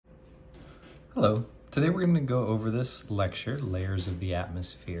Hello. Today we're going to go over this lecture, Layers of the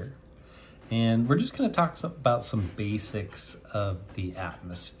Atmosphere. And we're just going to talk about some basics of the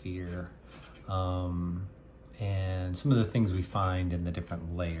atmosphere and some of the things we find in the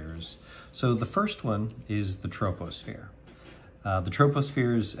different layers. So the first one is the troposphere. The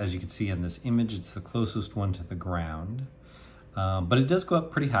troposphere is, as you can see in this image, it's the closest one to the ground. But it does go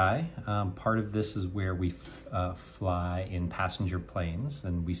up pretty high. Part of this is where we fly in passenger planes,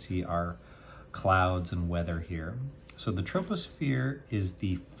 and we see our clouds and weather here. So the troposphere is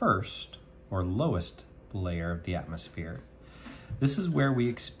the first or lowest layer of the atmosphere. This is where we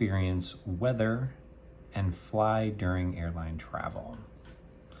experience weather and fly during airline travel.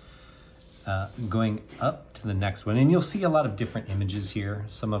 Going up to the next one, and you'll see a lot of different images here.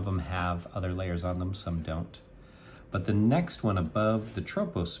 Some of them have other layers on them, some don't. But the next one above the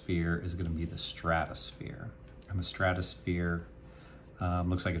troposphere is going to be the stratosphere. And the stratosphere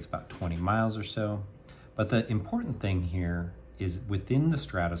looks like it's about 20 miles or so. But the important thing here is within the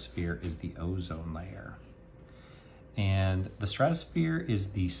stratosphere is the ozone layer. And the stratosphere is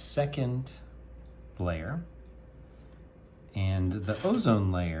the second layer. And the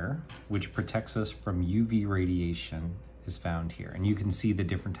ozone layer, which protects us from UV radiation, is found here. And you can see the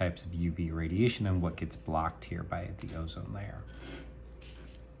different types of UV radiation and what gets blocked here by the ozone layer.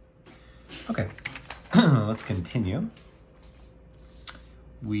 Okay, let's continue.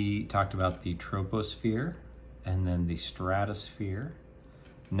 We talked about the troposphere and then the stratosphere.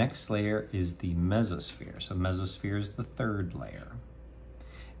 Next layer is the mesosphere. So mesosphere is the third layer.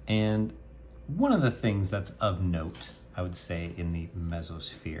 And one of the things that's of note, I would say, in the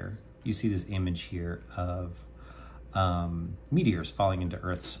mesosphere, you see this image here of meteors falling into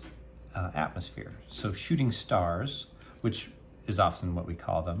Earth's atmosphere. So shooting stars, which is often what we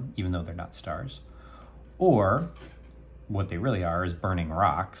call them, even though they're not stars, or what they really are is burning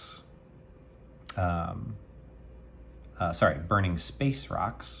rocks, burning space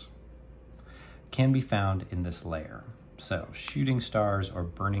rocks, can be found in this layer. So shooting stars or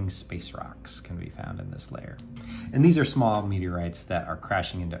burning space rocks can be found in this layer. And these are small meteorites that are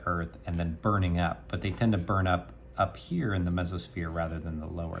crashing into Earth and then burning up, but they tend to burn up here in the mesosphere rather than the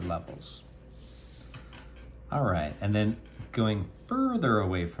lower levels. All right, and then going further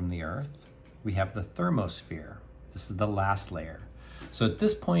away from the Earth, we have the thermosphere. This is the last layer. So at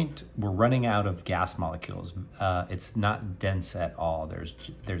this point, we're running out of gas molecules. It's not dense at all.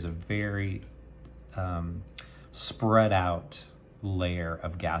 There's a very spread out layer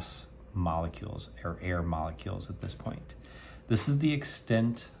of gas molecules or air molecules at this point. This is the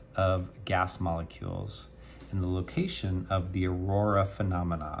extent of gas molecules and the location of the aurora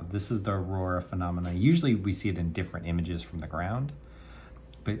phenomena. This is the aurora phenomena. Usually we see it in different images from the ground,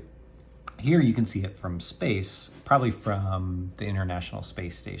 but here you can see it from space, probably from the International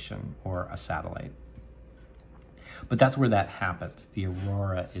Space Station or a satellite. But that's where that happens. The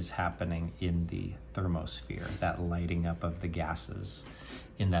aurora is happening in the thermosphere, that lighting up of the gases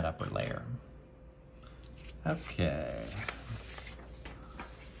in that upper layer. Okay.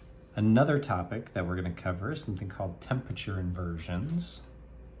 Another topic that we're going to cover is something called temperature inversions.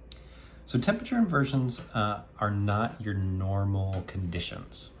 So temperature inversions are not your normal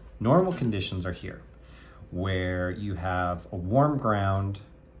conditions. Normal conditions are here, where you have a warm ground,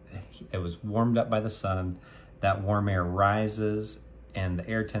 it was warmed up by the sun, that warm air rises, and the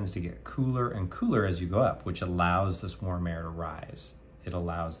air tends to get cooler and cooler as you go up, which allows this warm air to rise. It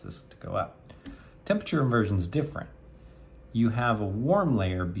allows this to go up. Temperature inversion is different. You have a warm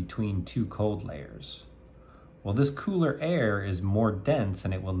layer between two cold layers. Well, this cooler air is more dense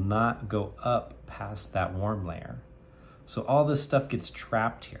and it will not go up past that warm layer. So all this stuff gets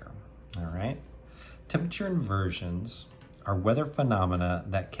trapped here, all right? Temperature inversions are weather phenomena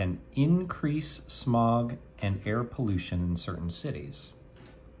that can increase smog and air pollution in certain cities.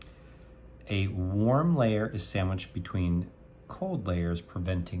 A warm layer is sandwiched between cold layers,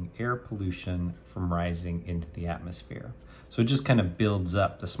 preventing air pollution from rising into the atmosphere. So it just kind of builds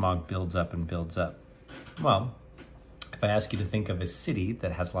up, the smog builds up and builds up. Well, if I ask you to think of a city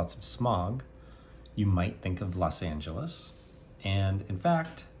that has lots of smog, you might think of Los Angeles. And in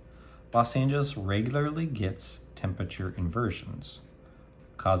fact, Los Angeles regularly gets temperature inversions,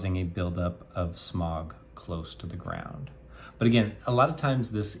 causing a buildup of smog close to the ground. But again, a lot of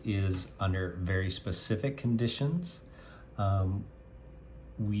times this is under very specific conditions.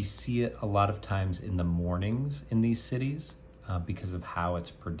 We see it a lot of times in the mornings in these cities because of how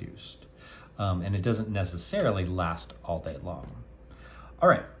it's produced. And it doesn't necessarily last all day long. All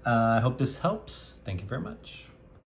right, I hope this helps. Thank you very much.